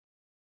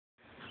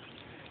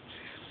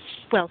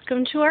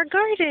Welcome to our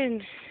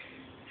garden.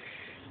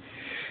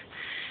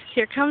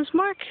 Here comes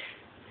Mark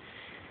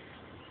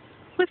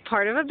with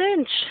part of a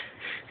bench.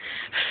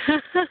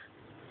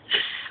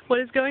 What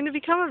is going to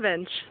become a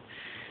bench?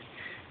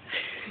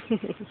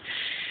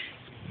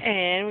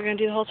 And we're going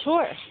to do the whole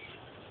tour.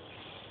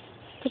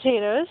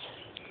 Potatoes,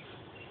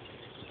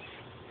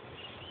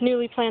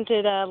 newly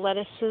planted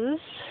lettuces,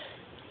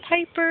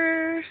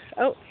 Piper,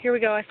 oh, here we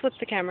go, I flipped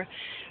the camera.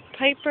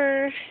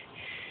 Piper,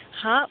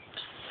 hops,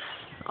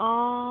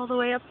 all the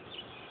way up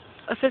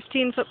a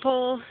 15-foot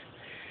pole,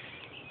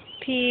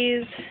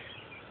 peas,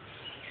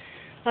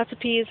 lots of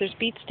peas, there's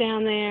beets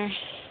down there,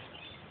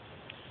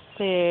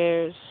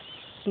 there's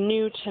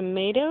new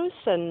tomatoes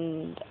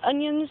and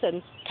onions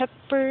and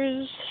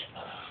peppers,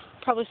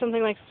 probably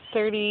something like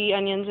 30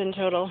 onions in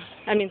total,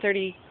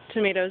 30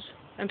 tomatoes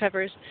and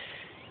peppers,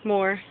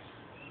 more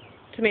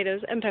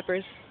tomatoes and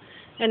peppers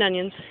and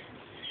onions,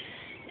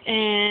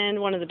 and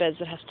one of the beds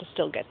that has to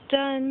still get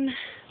done.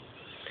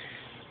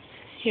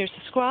 Here's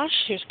the squash,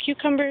 here's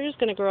cucumbers,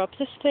 going to grow up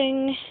this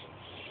thing.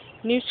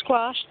 New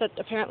squash that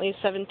apparently is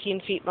 17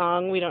 feet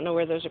long, we don't know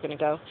where those are going to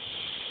go.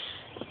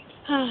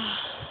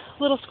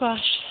 Little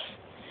squash,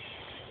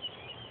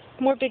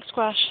 more big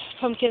squash,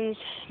 pumpkins,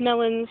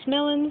 melons,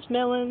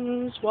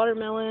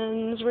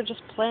 watermelons were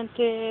just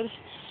planted.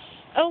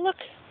 Oh look,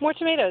 more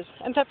tomatoes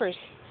and peppers.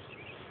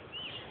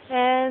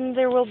 And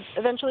there will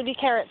eventually be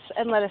carrots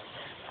and lettuce.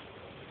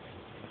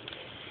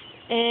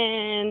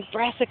 And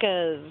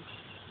brassicas,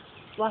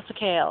 lots of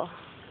kale,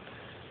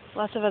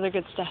 lots of other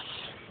good stuff.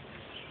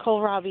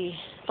 Kohlrabi,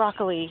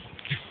 broccoli,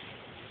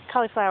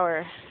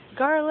 cauliflower,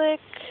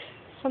 garlic,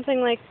 something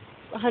like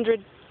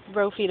 100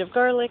 row feet of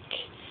garlic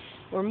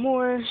or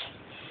more.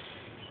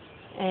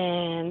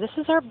 And this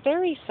is our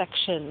berry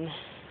section.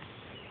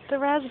 The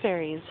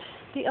raspberries,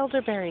 the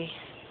elderberry,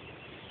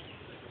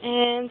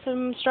 and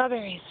some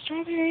strawberries.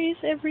 Strawberries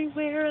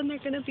everywhere, and they're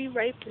going to be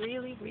ripe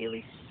really,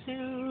 really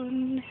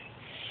soon.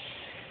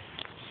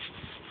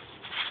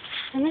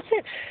 And that's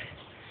it.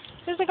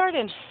 There's the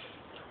garden.